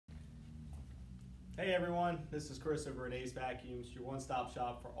Hey everyone, this is Chris over at Ace Vacuums, your one-stop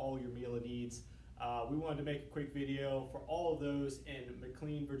shop for all your Miele needs. We wanted to make a quick video for all of those in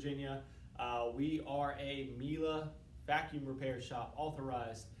McLean, Virginia. We are a Miele vacuum repair shop,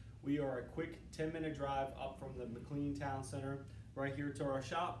 authorized. We are a quick 10-minute drive up from the McLean Town Center right here to our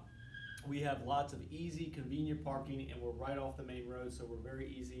shop. We have lots of easy, convenient parking, and we're right off the main road, so we're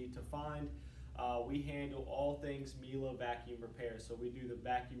very easy to find. We handle all things Miele vacuum repair. So we do the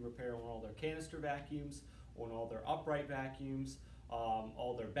vacuum repair on all their canister vacuums, on all their upright vacuums,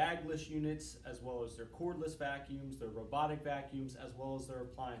 all their bagless units, as well as their cordless vacuums, their robotic vacuums, as well as their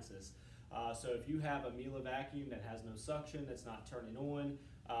appliances. So if you have a Miele vacuum that has no suction, that's not turning on,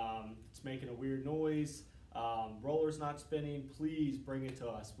 it's making a weird noise, roller's not spinning, please bring it to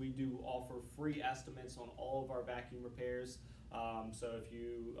us. We do offer free estimates on all of our vacuum repairs. So if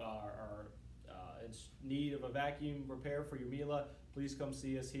you are in need of a vacuum repair for your Miele, please come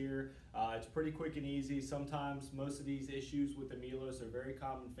see us here. It's pretty quick and easy. Sometimes most of these issues with the Mieles are very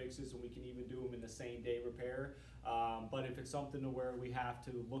common fixes, and we can even do them in the same day repair. But if it's something to where we have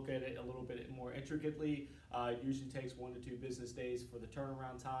to look at it a little bit more intricately, it usually takes 1 to 2 business days for the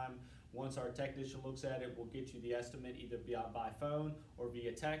turnaround time. Once our technician looks at it, we'll get you the estimate either by phone or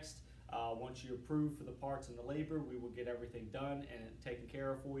via text. Once you're approved for the parts and the labor, we will get everything done and taken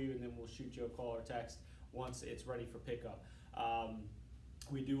care of for you, and then we'll shoot you a call or text once it's ready for pickup.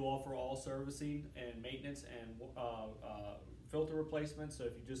 We do offer all servicing and maintenance and filter replacement, so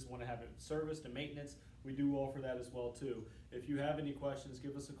if you just want to have it serviced and maintenance, we do offer that as well too. If you have any questions,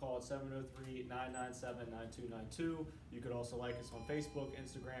 give us a call at 703-997-9292. You could also like us on Facebook,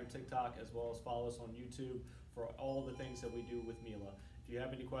 Instagram, TikTok, as well as follow us on YouTube for all the things that we do with Miele. If you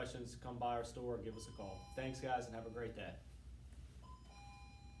have any questions, come by our store or give us a call. Thanks guys, and have a great day.